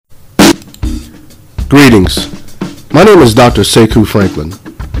Greetings. My name is Dr. Sekou Franklin,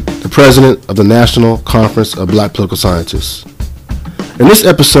 the president of the National Conference of Black Political Scientists. In this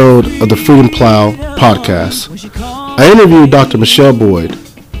episode of the Freedom Plow podcast, I interviewed Dr. Michelle Boyd,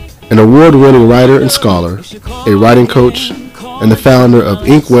 an award-winning writer and scholar, a writing coach, and the founder of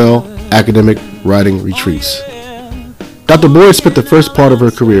InkWell Academic Writing Retreats. Dr. Boyd spent the first part of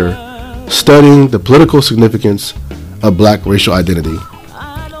her career studying the political significance of Black racial identity.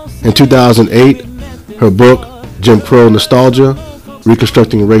 In 2008, her book, Jim Crow Nostalgia,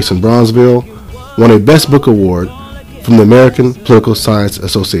 Reconstructing Race in Bronzeville, won a Best Book Award from the American Political Science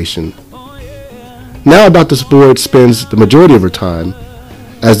Association. Now Dr. Boyd spends the majority of her time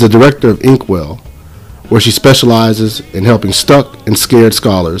as the director of InkWell, where she specializes in helping stuck and scared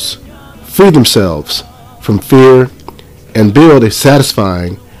scholars free themselves from fear and build a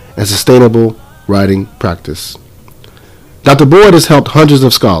satisfying and sustainable writing practice. Dr. Boyd has helped hundreds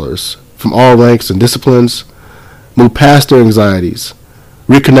of scholars from all ranks and disciplines move past their anxieties,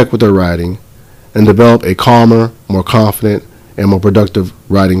 reconnect with their writing, and develop a calmer, more confident, and more productive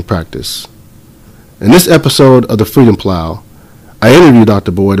writing practice. In this episode of The Freedom Plow, I interviewed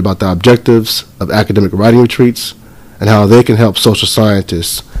Dr. Boyd about the objectives of academic writing retreats and how they can help social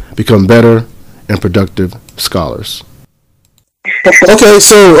scientists become better and productive scholars. Okay,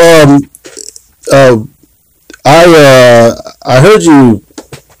 so I heard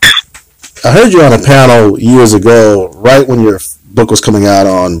you on a panel years ago, right when your book was coming out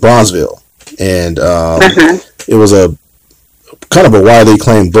on Bronzeville, and it was a kind of a widely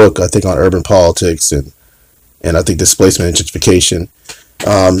acclaimed book, I think, on urban politics and I think displacement and gentrification.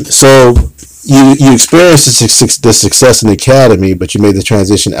 So you experienced the success in the academy, but you made the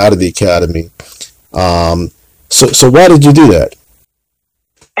transition out of the academy. So why did you do that?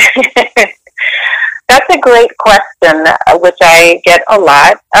 That's a great question, which I get a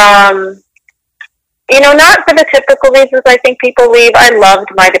lot. Not for the typical reasons I think people leave. I loved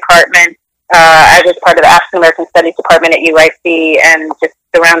my department. I was part of the African American Studies department at UIC and just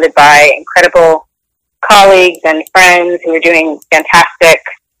surrounded by incredible colleagues and friends who were doing fantastic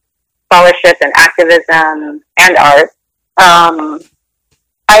scholarship and activism and art.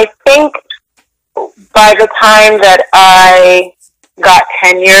 I think by the time that I got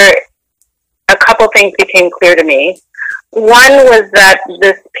tenure, a couple things became clear to me. One was that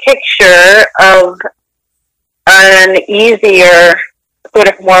this picture of an easier, sort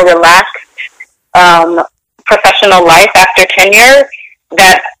of more relaxed professional life after tenure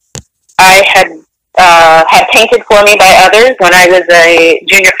that I had painted for me by others when I was a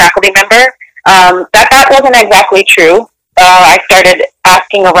junior faculty member, that wasn't exactly true. I started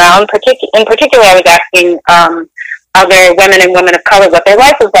asking around, in particular I was asking other women and women of color what their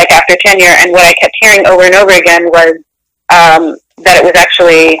life was like after tenure, and what I kept hearing over and over again was that it was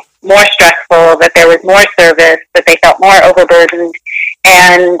actually more stressful, that there was more service, that they felt more overburdened,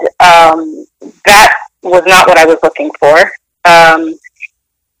 and that was not what I was looking for. And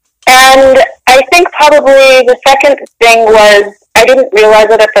I think probably the second thing was, I didn't realize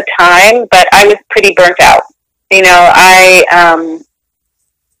it at the time, but I was pretty burnt out.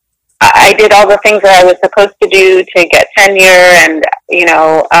 I did all the things that I was supposed to do to get tenure and,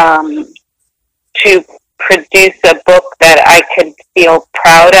 to produce a book that I could feel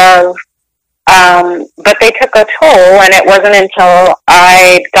proud of. But they took a toll, and it wasn't until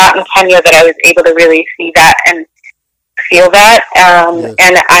I'd gotten tenure that I was able to really see that and feel that. Yes.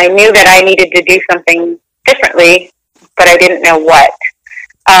 And I knew that I needed to do something differently, but I didn't know what.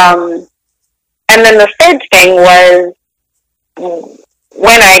 And then the third thing was,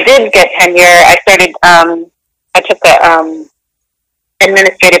 when I did get tenure, I started, I took a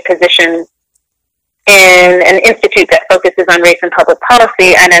administrative position in an institute that focuses on race and public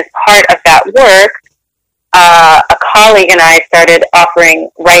policy, and as part of that work, a colleague and I started offering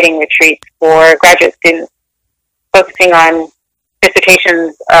writing retreats for graduate students, focusing on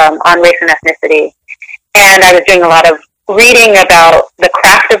dissertations on race and ethnicity. And I was doing a lot of reading about the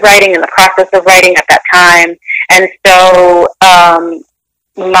craft of writing and the process of writing at that time, and so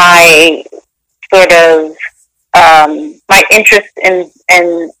my sort of my interest in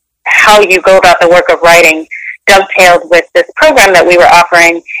how you go about the work of writing dovetailed with this program that we were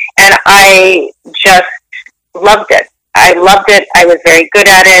offering, and I just loved it. I loved it. I was very good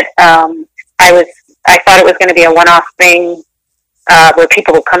at it. I thought it was going to be a one-off thing where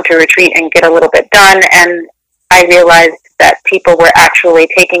people would come to a retreat and get a little bit done, and I realized that people were actually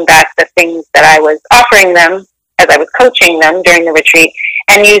taking back the things that I was offering them as I was coaching them during the retreat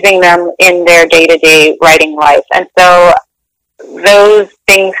and using them in their day-to-day writing life. And so those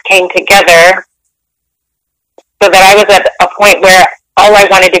things came together so that I was at a point where all I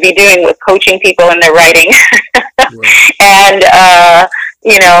wanted to be doing was coaching people in their writing. Right. And,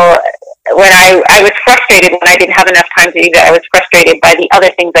 you know, when I was frustrated when I didn't have enough time to do that. I was frustrated by the other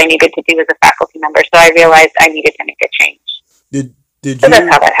things I needed to do as a faculty member. So I realized I needed to make a change. Did so you? that's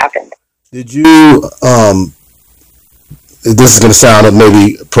how that happened. Did you? This is going to sound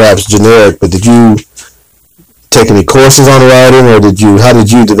maybe perhaps generic, but did you take any courses on writing, or did you? How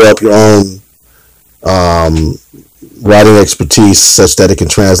did you develop your own writing expertise such that it can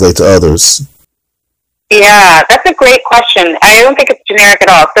translate to others? Yeah, that's a great question. I don't think it's generic at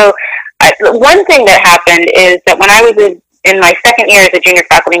all. So one thing that happened is that when I was in my second year as a junior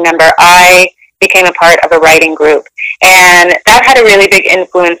faculty member, I became a part of a writing group. And that had a really big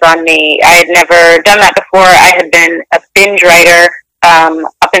influence on me. I had never done that before. I had been a binge writer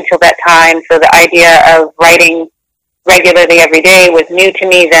up until that time. So the idea of writing regularly every day was new to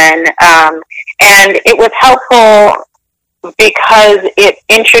me then. And it was helpful because it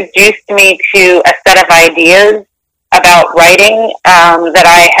introduced me to a set of ideas about writing that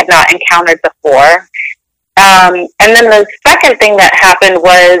I had not encountered before. And then the second thing that happened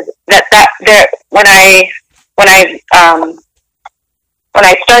was that when I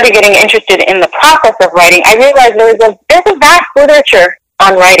started getting interested in the process of writing, I realized there's a vast literature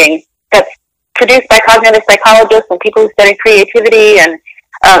on writing that's produced by cognitive psychologists and people who study creativity and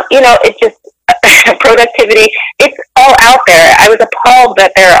it just productivity. It's all out there. I was appalled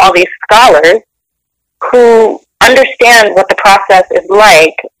that there are all these scholars who understand what the process is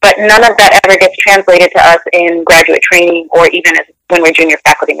like, but none of that ever gets translated to us in graduate training or even when we're junior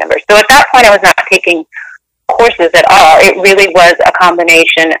faculty members. So at that point, I was not taking courses at all. It really was a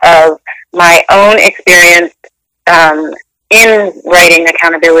combination of my own experience in writing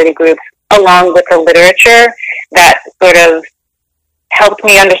accountability groups along with the literature that sort of helped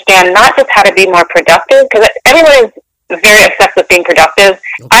me understand not just how to be more productive, because everyone is very obsessed with being productive.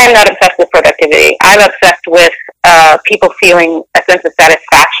 I am not obsessed with productivity. I'm obsessed with people feeling a sense of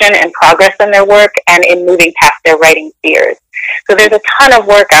satisfaction and progress in their work and in moving past their writing fears. So there's a ton of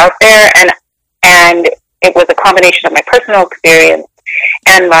work out there, and it was a combination of my personal experience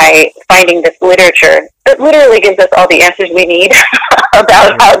and my finding this literature that literally gives us all the answers we need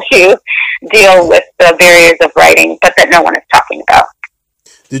about how to deal with the barriers of writing, but that no one is talking about.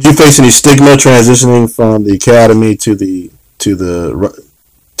 Did you face any stigma transitioning from the academy to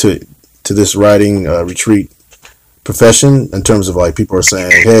this writing retreat profession, in terms of like people are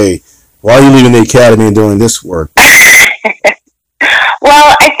saying, "Hey, why are you leaving the academy and doing this work?" Well,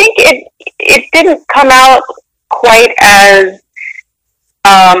 I think it didn't come out quite as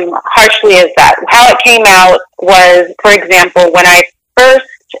harshly as that. How it came out was, for example, when I first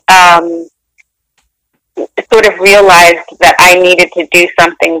sort of realized that I needed to do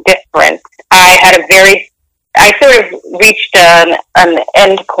something different. I sort of reached an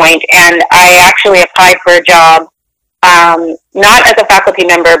end point, and I actually applied for a job, not as a faculty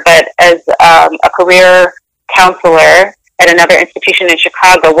member, but as a career counselor at another institution in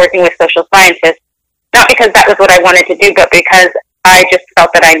Chicago, working with social scientists, not because that was what I wanted to do, but because I just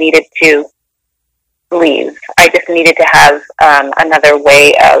felt that I needed to leave. I just needed to have another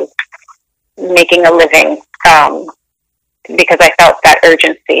way of making a living, because I felt that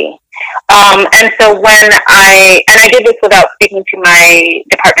urgency. And so I did this without speaking to my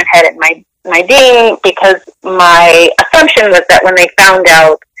department head and my dean, because my assumption was that when they found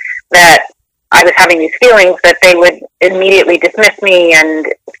out that I was having these feelings, that they would immediately dismiss me and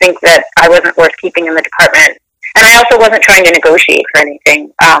think that I wasn't worth keeping in the department. And I also wasn't trying to negotiate for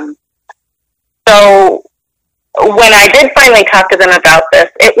anything. So when I did finally talk to them about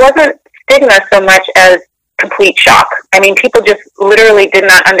this, it wasn't stigma so much as complete shock. I mean, people just literally did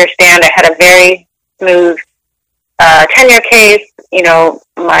not understand. I had a very smooth tenure case. You know,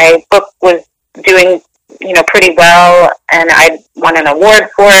 my book was doing, pretty well, and I'd won an award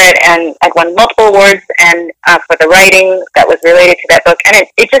for it, and I'd won multiple awards and for the writing that was related to that book. And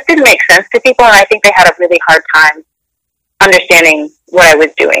it just didn't make sense to people, and I think they had a really hard time understanding what I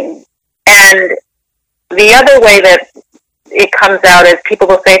was doing. And the other way that it comes out is people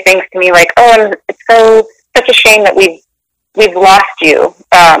will say things to me like, "Oh, it's such a shame that we've lost you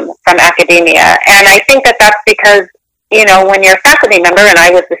from academia." And I think that that's because, when you're a faculty member, and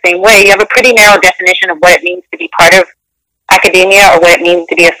I was the same way, you have a pretty narrow definition of what it means to be part of academia or what it means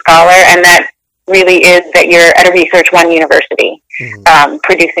to be a scholar, and that really is that you're at a Research One university,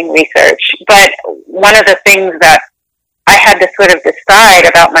 producing research. But one of the things that I had to sort of decide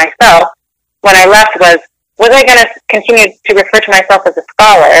about myself when I left was I going to continue to refer to myself as a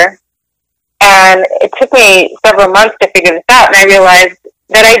scholar? And it took me several months to figure this out, and I realized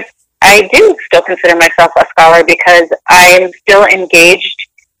that I do still consider myself a scholar because I am still engaged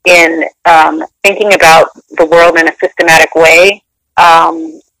in thinking about the world in a systematic way.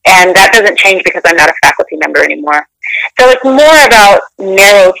 And that doesn't change because I'm not a faculty member anymore. So it's more about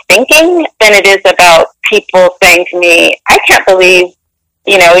narrow thinking than it is about people saying to me, I can't believe,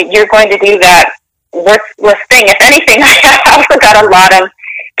 you're going to do that worthless thing. If anything, I also got a lot of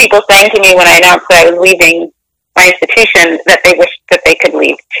people saying to me when I announced that I was leaving my institution that they wished that they could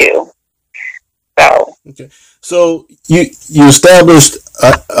leave too. So. Okay. So you established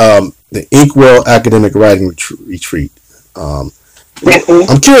the InkWell Academic Writing Retreat. I'm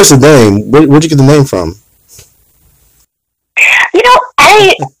curious the name. Where'd you get the name from?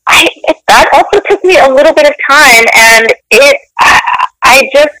 I that also took me a little bit of time, and I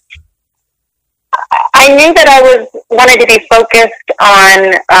knew that I wanted to be focused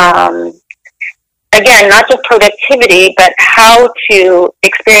on again, not just productivity, but how to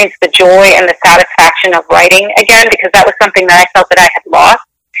experience the joy and the satisfaction of writing again, because that was something that I felt that I had lost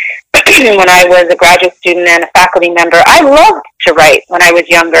when I was a graduate student and a faculty member. I loved to write when I was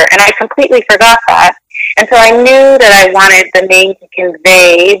younger, and I completely forgot that. And so I knew that I wanted the name to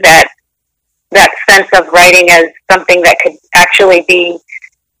convey that sense of writing as something that could actually be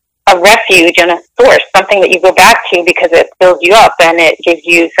a refuge and a source, something that you go back to because it fills you up and it gives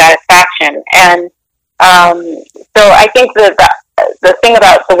you satisfaction. And so I think that the thing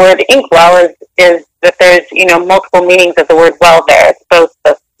about the word InkWell is that there's, multiple meanings of the word well there. It's both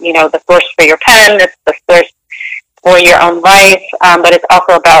the source for your pen, it's the source for your own life, but it's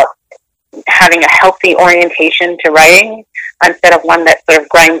also about having a healthy orientation to writing instead of one that sort of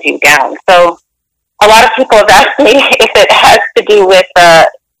grinds you down. So a lot of people have asked me if it has to do with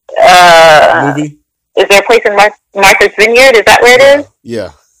movie? Is there a place in Martha's Vineyard? Is that where it is?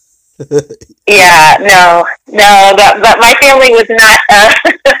 Yeah. Yeah, no. But my family was not.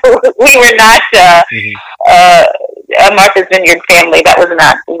 We were not a Martha's Vineyard family. That was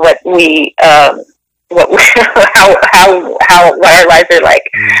not what we. What our lives are like.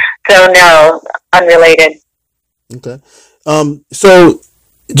 So no, unrelated. Okay. So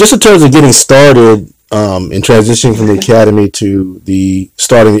just in terms of getting started, in transitioning from the academy to the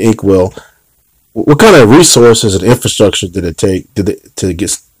starting the InkWell, what kind of resources and infrastructure did it take to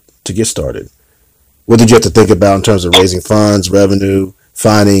get started? What did you have to think about in terms of raising funds, revenue,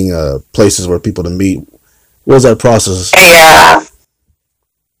 finding places where people to meet? What was that process? Yeah.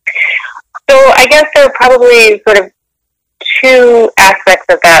 So I guess there were probably sort of two aspects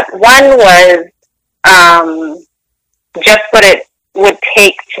of that. One was just what it would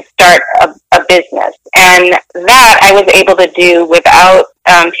take to start a business. And that I was able to do without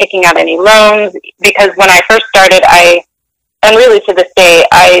taking out any loans, because when I first started, and really to this day,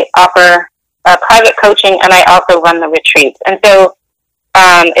 I offer private coaching and I also run the retreats. And so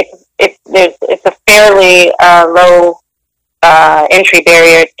it's a fairly low entry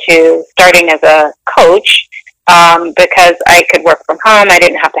barrier to starting as a coach, because I could work from home. I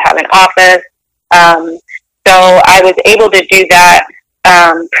didn't have to have an office. So I was able to do that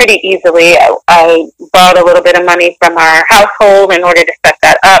pretty easily. I borrowed a little bit of money from our household in order to set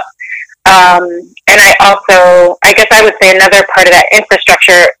that up. And I guess I would say another part of that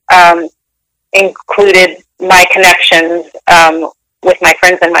infrastructure included my connections with my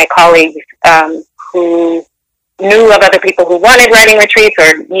friends and my colleagues who knew of other people who wanted writing retreats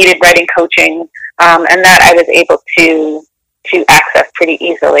or needed writing coaching, and that I was able to access pretty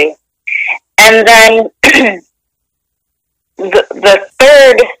easily. And then the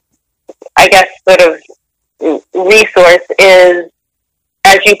third, I guess, sort of resource is,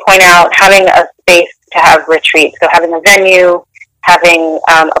 as you point out, having a space to have retreats. So having a venue, having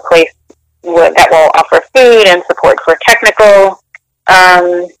a place that will offer food and support for technical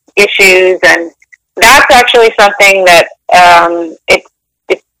issues. And that's actually something that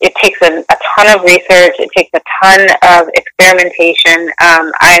it takes a ton of research. It takes a ton of experimentation.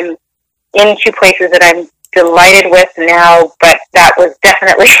 I'm in two places that I'm delighted with now, but that was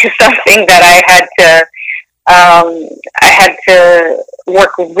definitely something that I had to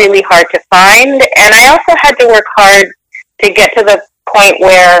work really hard to find. And I also had to work hard to get to the point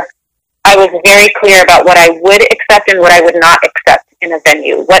where I was very clear about what I would accept and what I would not accept in a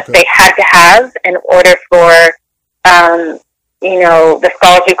venue, what they had to have in order for, the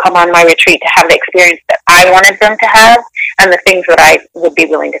scholars who come on my retreat to have the experience that I wanted them to have, and the things that I would be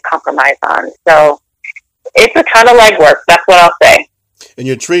willing to compromise on. So it's a ton of legwork. That's what I'll say. And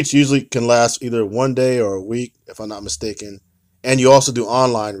your retreats usually can last either one day or a week, if I'm not mistaken. And you also do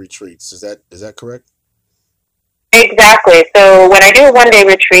online retreats. Is that correct? Exactly. So when I do a one-day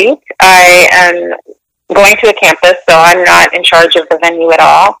retreat, I am going to a campus, so I'm not in charge of the venue at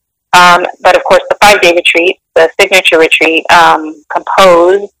all. But of course, the 5-day retreat, the signature retreat,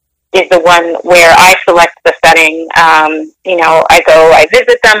 Compose, is the one where I select the setting. I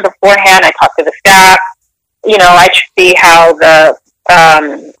visit them beforehand. I talk to the staff. I see how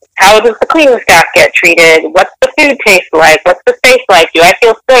how does the cleaning staff get treated? What's the food taste like? What's the space like? Do I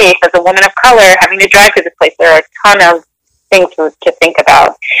feel safe as a woman of color having to drive to this place? There are a ton of things to think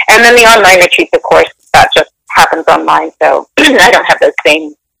about. And then the online retreats, of course, that just happens online, so I don't have those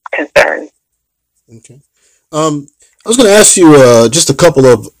same concerns. Okay. I was going to ask you just a couple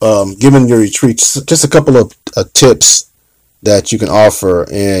of, given your retreats, just a couple of tips that you can offer,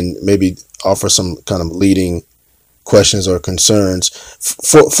 and maybe offer some kind of leading questions or concerns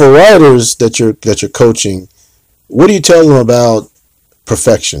for writers that you're coaching. What do you tell them about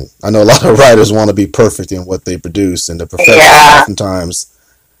perfection? I know a lot of writers want to be perfect in what they produce, and the perfection oftentimes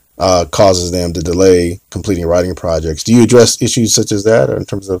causes them to delay completing writing projects. Do you address issues such as that in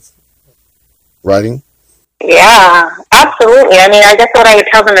terms of writing? Yeah, absolutely. I mean, I guess what I would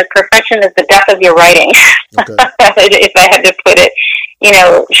tell them is perfection is the death of your writing, okay. If I had to put it,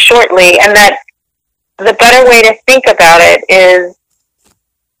 shortly. And that the better way to think about it is,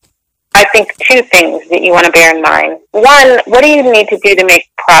 I think, two things that you want to bear in mind. One, what do you need to do to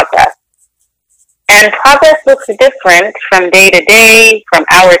make progress? And progress looks different from day to day, from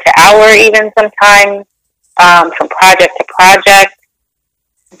hour to hour even sometimes, from project to project.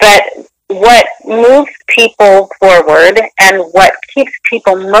 But what moves people forward and what keeps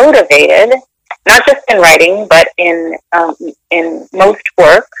people motivated, not just in writing, but in most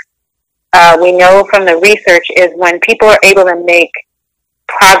work, we know from the research, is when people are able to make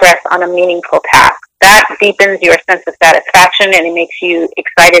progress on a meaningful task. That deepens your sense of satisfaction, and it makes you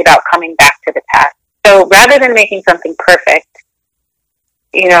excited about coming back to the task. So rather than making something perfect,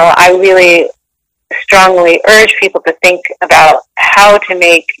 I really strongly urge people to think about how to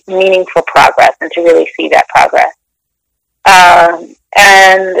make meaningful progress and to really see that progress.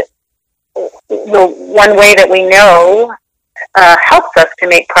 And the one way that we know helps us to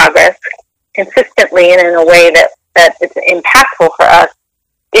make progress consistently and in a way that it's impactful for us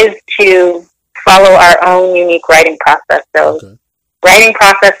is to follow our own unique writing process. So writing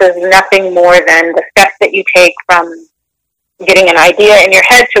process is nothing more than the steps that you take from getting an idea in your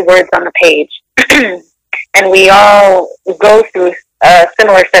head to words on the page. And we all go through a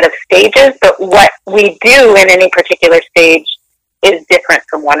similar set of stages, but what we do in any particular stage is different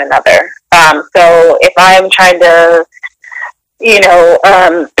from one another. So if I'm trying to,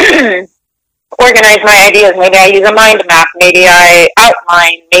 organize my ideas, maybe I use a mind map, maybe I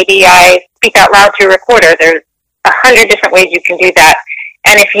outline, maybe I speak out loud to a recorder. There's 100 different ways you can do that.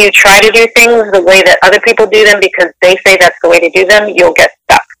 And if you try to do things the way that other people do them because they say that's the way to do them, you'll get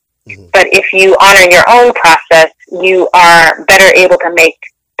stuck. Mm-hmm. But if you honor your own process, you are better able to make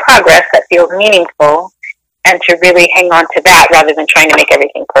progress that feels meaningful and to really hang on to that rather than trying to make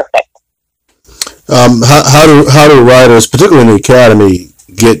everything perfect. How do writers, particularly in the academy,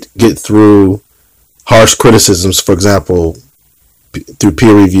 get through harsh criticisms, for example, through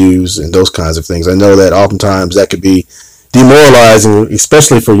peer reviews and those kinds of things? I know that oftentimes that could be demoralizing,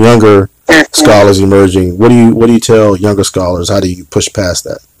 especially for younger scholars emerging. What do you tell younger scholars? How do you push past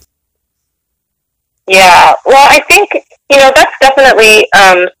that? Yeah, well, I think, that's definitely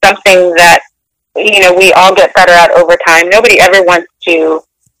something that, we all get better at over time. Nobody ever wants to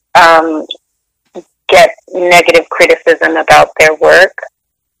get negative criticism about their work.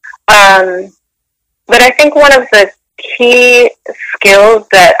 But I think one of the key skills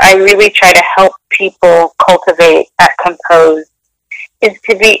that I really try to help people cultivate at Compose is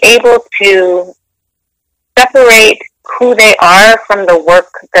to be able to separate who they are from the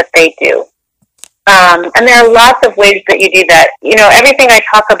work that they do. And there are lots of ways that you do that. Everything I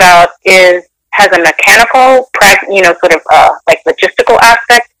talk about has a mechanical, sort of like logistical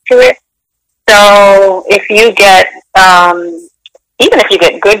aspect to it. So if you get, even if you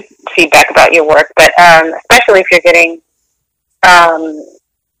get good feedback about your work, but especially if you're getting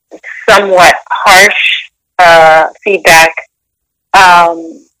somewhat harsh feedback,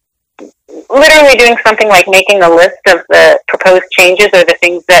 literally doing something like making a list of the proposed changes or the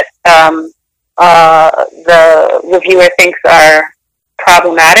things that the reviewer thinks are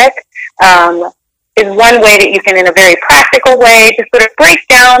problematic is one way that you can, in a very practical way, just sort of break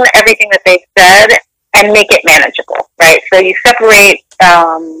down everything that they've said and make it manageable, right? So you separate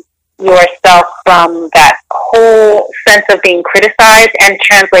yourself from that whole sense of being criticized and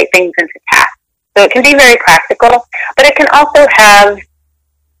translate things into tasks. So it can be very practical, but it can also have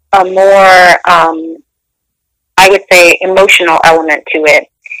a more, I would say, emotional element to it.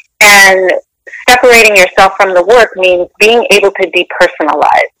 And separating yourself from the work means being able to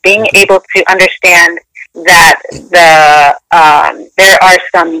depersonalize, being able to understand that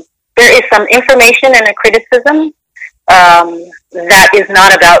there is some information and a criticism that is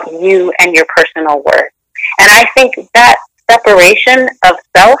not about you and your personal worth. And I think that separation of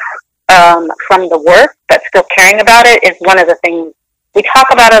self from the work, but still caring about it, is one of the things we talk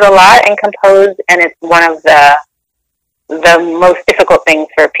about it a lot in Compose, and it's one of the most difficult things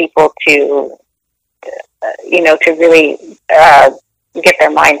for people to to really get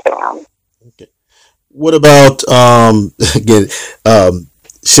their minds around. Okay. What about again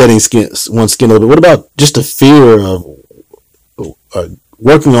shedding one's skin a little bit? What about just the fear of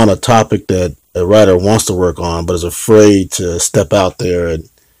working on a topic that a writer wants to work on, but is afraid to step out there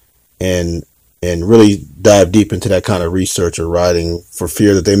and really dive deep into that kind of research or writing for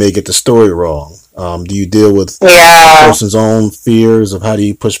fear that they may get the story wrong? Do you deal with a person's own fears of how do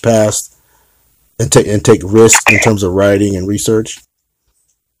you push past and take risks in terms of writing and research?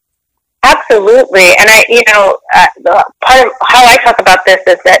 Absolutely. And part of how I talk about this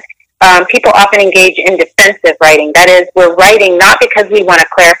is that people often engage in defensive writing. That is, we're writing not because we want to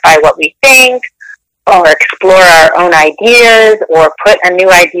clarify what we think or explore our own ideas or put a new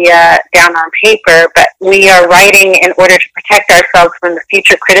idea down on paper, but we are writing in order to protect ourselves from the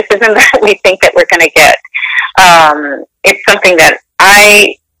future criticism that we think that we're going to get. It's something that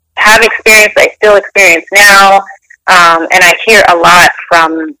I have experienced, I still experience now, and I hear a lot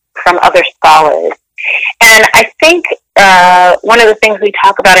from other scholars. And I think one of the things we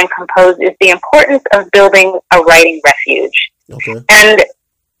talk about in Compose is the importance of building a writing refuge. Okay. And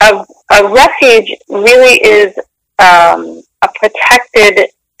a refuge really is a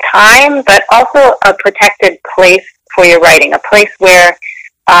protected time, but also a protected place for your writing, a place where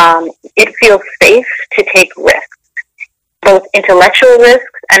it feels safe to take risks, both intellectual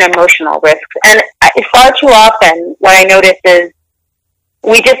risks and emotional risks. And far too often, what I notice is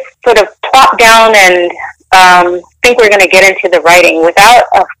we just sort of plop down and think we're going to get into the writing without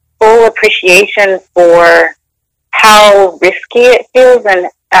a full appreciation for how risky it feels and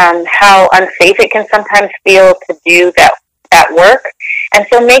how unsafe it can sometimes feel to do that work. And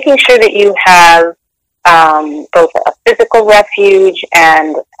so making sure that you have both a physical refuge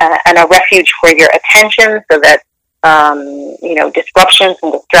and a refuge for your attention, so that disruptions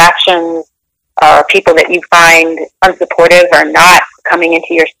and distractions or people that you find unsupportive are not coming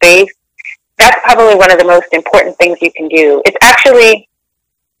into your space. That's probably one of the most important things you can do. It's actually,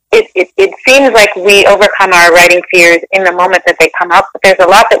 it seems like we overcome our writing fears in the moment that they come up, but there's a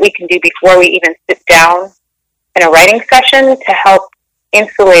lot that we can do before we even sit down in a writing session to help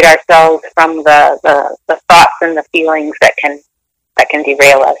insulate ourselves from the thoughts and the feelings that can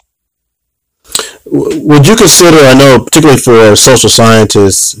derail us. Would you consider, I know particularly for social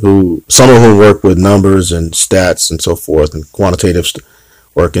scientists, some of whom work with numbers and stats and so forth and quantitative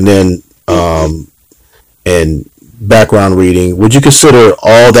work, and then and background reading, would you consider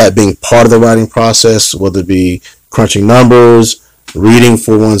all that being part of the writing process, whether it be crunching numbers, reading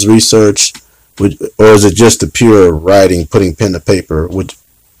for one's research, or is it just the pure writing, putting pen to paper? Would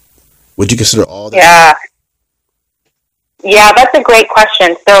you consider all that? Yeah, that's a great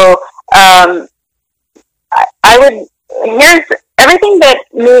question. So here's everything that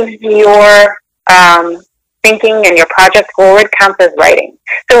moves your thinking and your project forward counts as writing.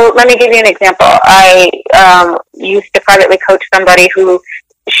 So let me give you an example. I used to privately coach somebody who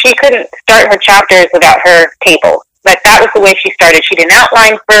she couldn't start her chapters without her table. Like, that was the way she started. She didn't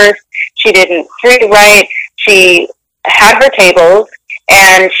outline first. She didn't free write. She had her tables,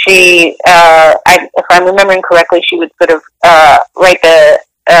 and she, if I'm remembering correctly, she would sort of write the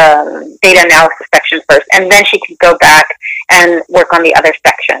data analysis section first, and then she could go back and work on the other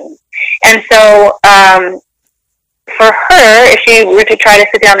sections. And so for her, if she were to try to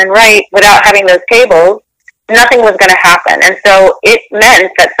sit down and write without having those tables, nothing was going to happen. And so it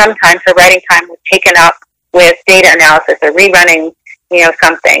meant that sometimes her writing time was taken up with data analysis or rerunning,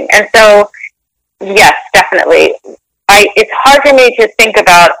 something. And so, yes, definitely. It's hard for me to think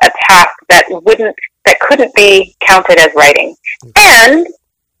about a task that couldn't be counted as writing. And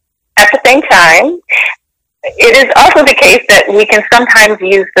at the same time, it is also the case that we can sometimes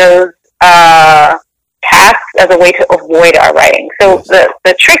use those tasks as a way to avoid our writing. So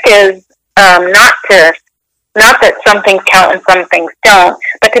the trick is not that some things count and some things don't,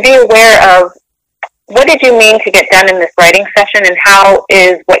 but to be aware of what did you mean to get done in this writing session, and how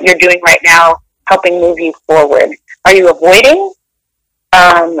is what you're doing right now helping move you forward? Are you avoiding,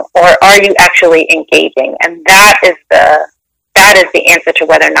 or are you actually engaging? And that is the answer to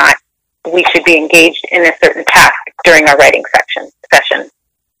whether or not we should be engaged in a certain task during our writing session.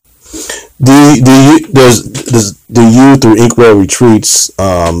 Do you through InkWell retreats?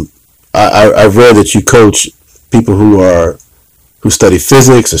 I've read that you coach people who study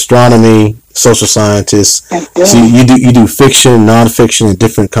physics, astronomy, social scientists. So you do fiction, nonfiction, and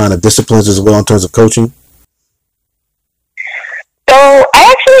different kind of disciplines as well in terms of coaching. So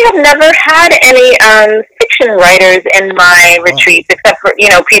I actually have never had any fiction writers in my retreats, except for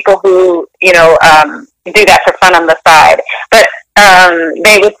people who do that for fun on the side. But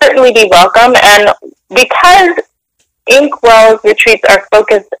they would certainly be welcome, and because InkWell's retreats are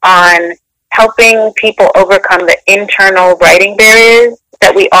focused on helping people overcome the internal writing barriers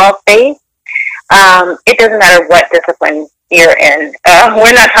that we all face, it doesn't matter what discipline you're in.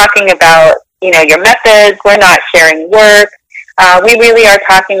 We're not talking about your methods. We're not sharing work. We really are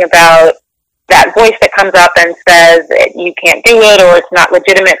talking about that voice that comes up and says you can't do it, or it's not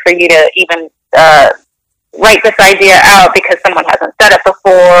legitimate for you to even write this idea out because someone hasn't said it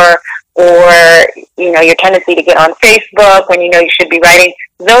before, or your tendency to get on Facebook when you should be writing.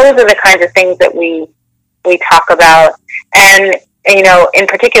 Those are the kinds of things that we talk about. And in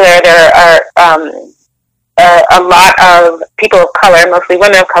particular, there are a lot of people of color, mostly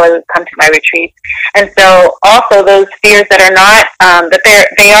women of color, who come to my retreats. And so also those fears that are not that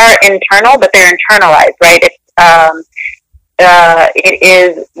they are internal, but they're internalized, right? It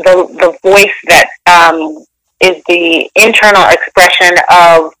is the voice that is the internal expression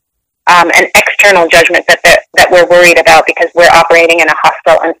of an external judgment that we're worried about because we're operating in a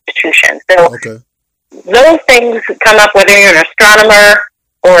hostile institution. So those things come up whether you're an astronomer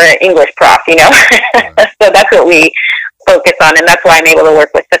or an English prof, So that's what we focus on, and that's why I'm able to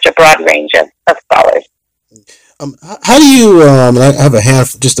work with such a broad range of scholars. How do you? And I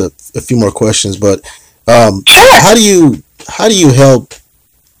have just a few more questions, but sure. How do you help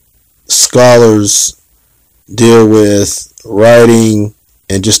scholars deal with writing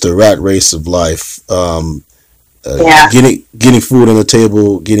and just the rat race of life? Getting food on the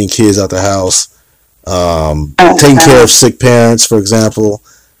table, getting kids out the house, taking care of sick parents, for example,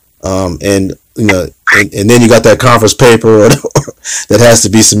 and then you got that conference paper that has to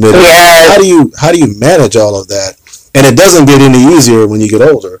be submitted. Yes. How do you manage all of that? And it doesn't get any easier when you get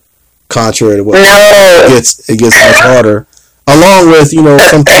older, contrary to what it gets much harder. Along with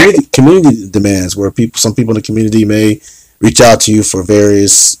some community demands where some people in the community may reach out to you for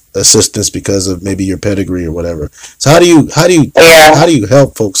various assistance because of maybe your pedigree or whatever. So how do you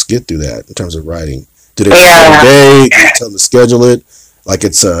help folks get through that in terms of writing? Do they tell them day? Do you tell them to schedule it like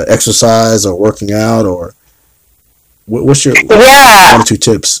it's exercise or working out, or what's your one or two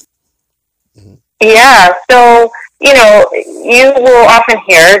tips? Mm-hmm. Yeah, so you will often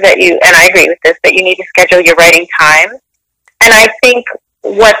hear that and I agree with this, that you need to schedule your writing time. And I think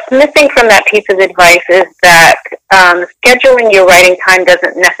what's missing from that piece of advice is that scheduling your writing time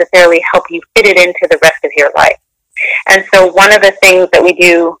doesn't necessarily help you fit it into the rest of your life. And so one of the things that we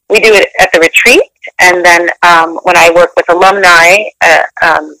do it at the retreat, and then when I work with alumni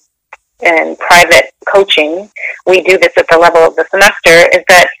in private coaching, we do this at the level of the semester, is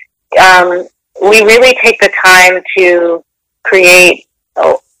that we really take the time to create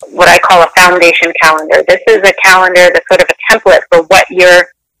what I call a foundation calendar. This is a calendar that's sort of a template for what your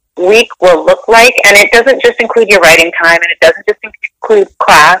week will look like, and it doesn't just include your writing time, and it doesn't just include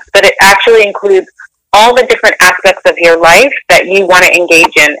class, but it actually includes all the different aspects of your life that you want to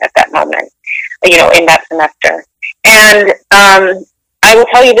engage in at that moment, in that semester. And I will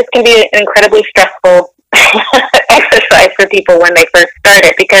tell you, this can be an incredibly stressful exercise for people when they first start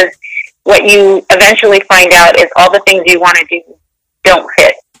it, because what you eventually find out is all the things you want to do don't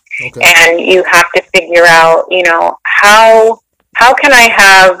fit. Okay. And you have to figure out, how can I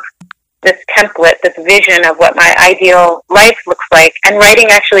have this template, this vision of what my ideal life looks like, and writing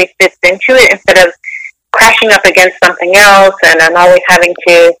actually fits into it instead of crashing up against something else, and I'm always having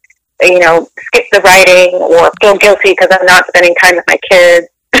to, skip the writing or feel guilty because I'm not spending time with my kids.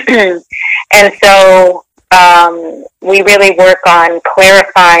 And so we really work on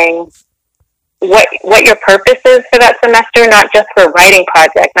clarifying what your purpose is for that semester, not just for a writing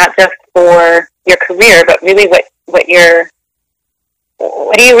project, not just for your career, but really what do you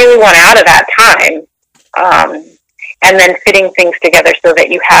really want out of that time? And then fitting things together so that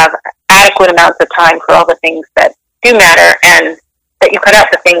you have adequate amounts of time for all the things that do matter, and that you cut out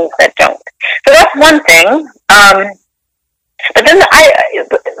the things that don't. So that's one thing. But then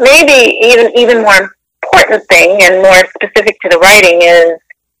maybe even more important thing, and more specific to the writing, is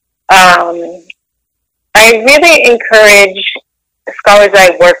I really encourage scholars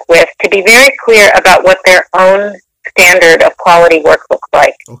I work with to be very clear about what their own standard of quality work looks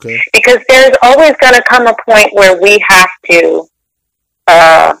like. Okay. Because there's always going to come a point where we have to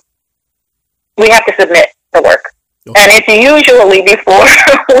we have to submit the work. Okay. And it's usually before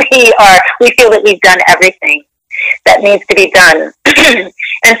we feel that we've done everything that needs to be done.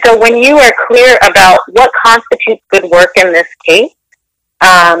 And so when you are clear about what constitutes good work in this case,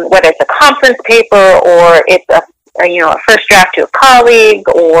 whether it's a conference paper or it's a first draft to a colleague,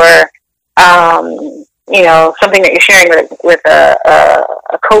 or something that you're sharing with a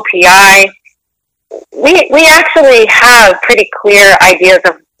co-PI, we actually have pretty clear ideas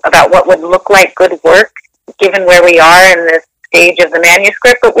about what would look like good work given where we are in this stage of the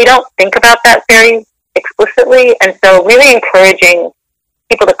manuscript, but we don't think about that very explicitly. And so really encouraging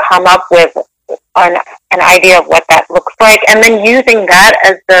people to come up with an idea of what that looks like, and then using that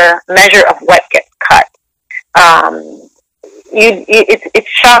as the measure of what gets cut. It's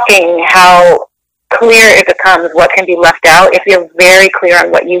shocking how clear it becomes what can be left out if you're very clear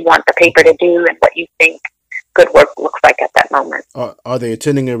on what you want the paper to do and what you think good work looks like at that moment. Are they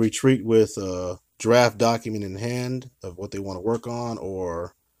attending a retreat with a draft document in hand of what they want to work on,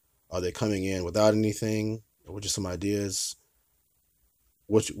 or are they coming in without anything, or just some ideas?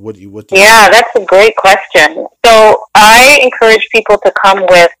 What do you that's a great question. So I encourage people to come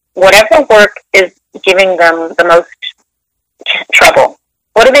with whatever work is giving them the most trouble.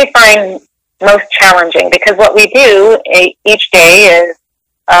 What do they find most challenging? Because what we do each day is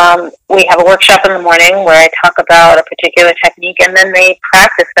we have a workshop in the morning where I talk about a particular technique, and then they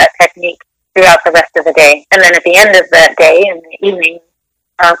practice that technique throughout the rest of the day. And then at the end of that day, in the evening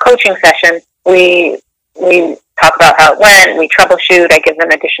coaching session, we talk about how it went, we troubleshoot, I give them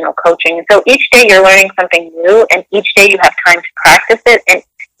additional coaching. And so each day you're learning something new, and each day you have time to practice it, and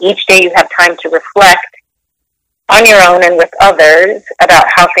each day you have time to reflect on your own and with others about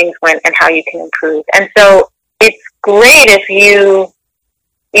how things went and how you can improve. And so it's great if you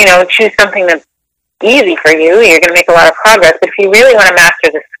choose something that's easy for you. You're going to make a lot of progress. But if you really want to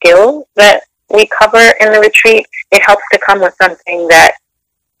master the skills that we cover in the retreat, it helps to come with something that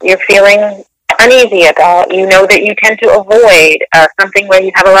you're feeling uneasy about. You know that you tend to avoid something where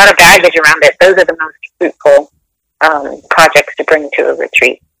you have a lot of baggage around it. Those are the most fruitful projects to bring to a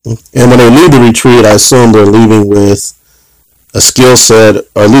retreat. And when they leave the retreat, I assume they're leaving with a skill set,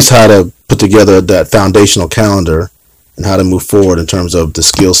 or at least how to put together that foundational calendar and how to move forward in terms of the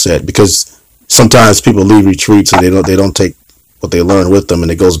skill set. Because sometimes people leave retreats and they don't take what they learn with them,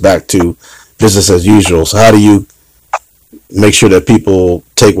 and it goes back to business as usual. So how do you make sure that people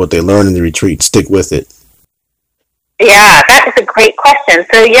take what they learn in the retreat, stick with it? Yeah, that is a great question.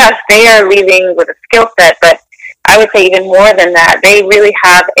 So yes, they are leaving with a skill set, but I would say even more than that, they really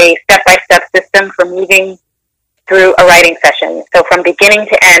have a step-by-step system for moving through a writing session. So from beginning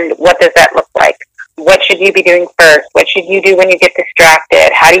to end, what does that look like? What should you be doing first? What should you do when you get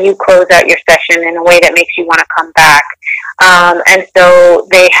distracted? How do you close out your session in a way that makes you want to come back? And so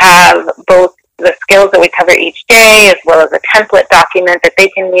they have both the skills that we cover each day, as well as a template document that they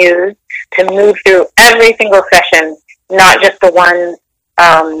can use to move through every single session, not just the ones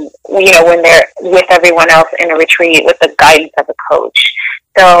when they're with everyone else in a retreat with the guidance of a coach.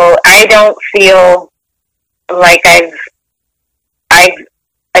 So I don't feel like I've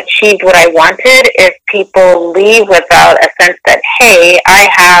achieved what I wanted if people leave without a sense that, hey, I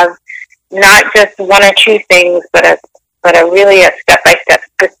have not just one or two things, but a really a step-by-step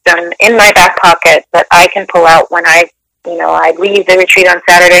system in my back pocket that I can pull out when I leave the retreat on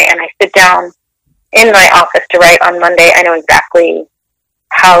Saturday and I sit down in my office to write on Monday. I know exactly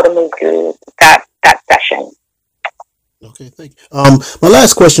how to move through that session. Okay, thank you. My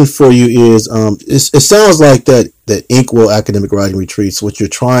last question for you is, it sounds like that InkWell academic writing retreats, what you're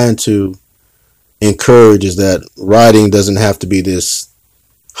trying to encourage is that writing doesn't have to be this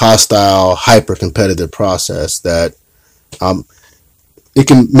hostile, hyper-competitive process, that it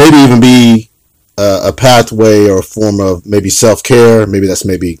can maybe even be a pathway or a form of maybe self-care. Maybe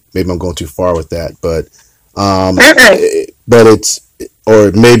I'm going too far with that, but it's,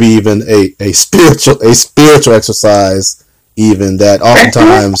 or maybe even a spiritual exercise, even that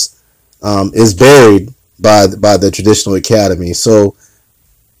oftentimes is buried by the traditional academy. So,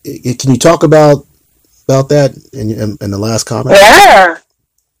 can you talk about that in the last comment?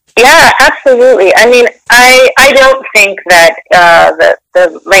 Yeah, absolutely. I mean, I don't think that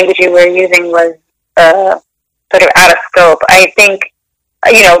the language you were using was sort of out of scope. I think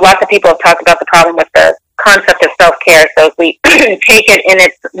lots of people have talked about the problem with the concept of self-care. So if we take it in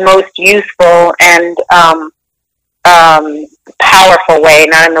its most useful and powerful way,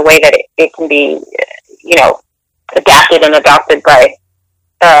 not in the way that it can be, adapted and adopted by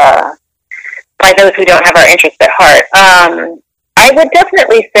those who don't have our interests at heart. I would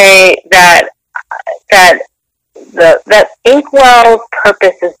definitely say that the InkWell's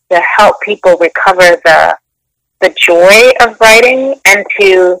purpose is to help people recover the joy of writing and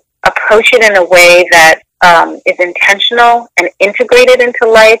to approach it in a way that is intentional and integrated into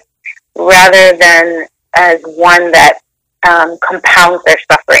life rather than as one that compounds their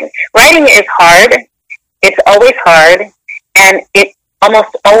suffering. Writing is hard. It's always hard, and it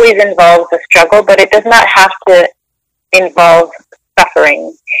almost always involves a struggle, but it does not have to involve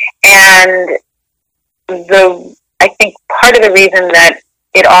suffering. And I think part of the reason that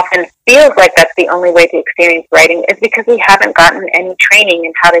it often feels like that's the only way to experience writing is because we haven't gotten any training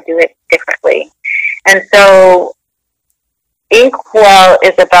in how to do it differently. And so InkWell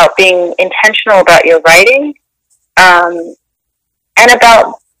is about being intentional about your writing, and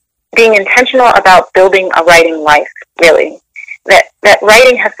about being intentional about building a writing life, really. That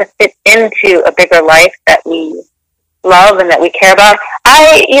writing has to fit into a bigger life that we love and that we care about.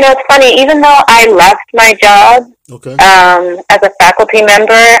 It's funny, even though I left my job as a faculty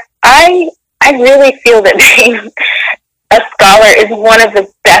member, I really feel that being a scholar is one of the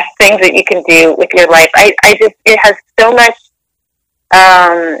best things that you can do with your life. It has so much,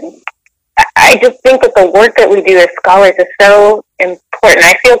 I just think that the work that we do as scholars is so important.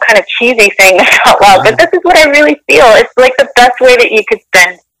 I feel kind of cheesy saying this out loud, but this is what I really feel. It's like the best way that you could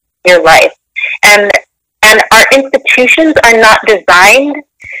spend your life. And our institutions are not designed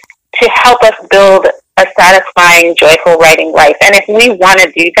to help us build a satisfying, joyful writing life. And if we want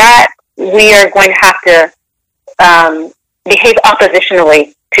to do that, we are going to have to behave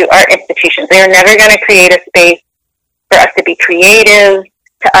oppositionally to our institutions. They are never going to create a space for us to be creative,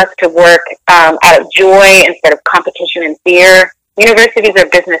 to us to work out of joy instead of competition and fear. Universities are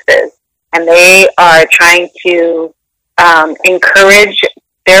businesses, and they are trying to encourage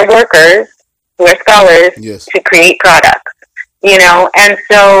their workers, who are scholars, to create products, and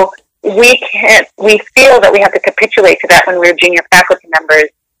so we feel that we have to capitulate to that when we're junior faculty members,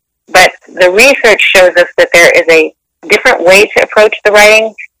 but the research shows us that there is a different way to approach the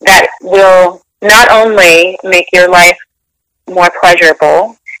writing that will not only make your life more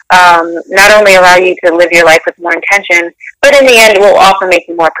pleasurable, not only allow you to live your life with more intention, but in the end will also make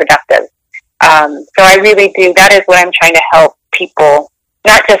you more productive. So I really do, that is what I'm trying to help people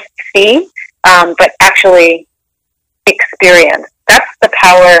not just see, but actually experience. That's the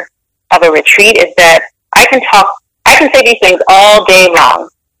power of a retreat, is that I can say these things all day long,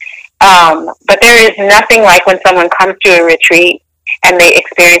 but there is nothing like when someone comes to a retreat and they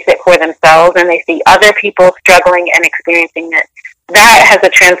experience it for themselves and they see other people struggling and experiencing it. That has a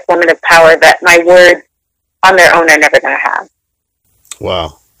transformative power that my words on their own are never going to have.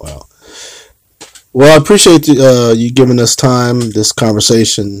 Wow. Well, I appreciate you giving us time. This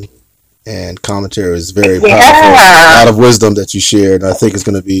conversation and commentary is very powerful. A lot of wisdom that you shared. I think it's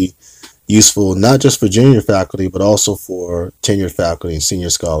going to be useful, not just for junior faculty, but also for tenured faculty and senior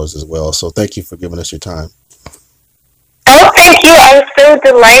scholars as well. So thank you for giving us your time. Oh, thank you. I was so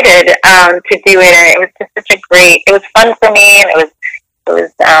delighted to do it, and it was just it was fun for me, and it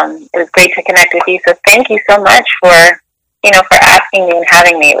was great to connect with you. So thank you so much for asking me and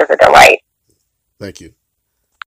having me. It was a delight. Thank you.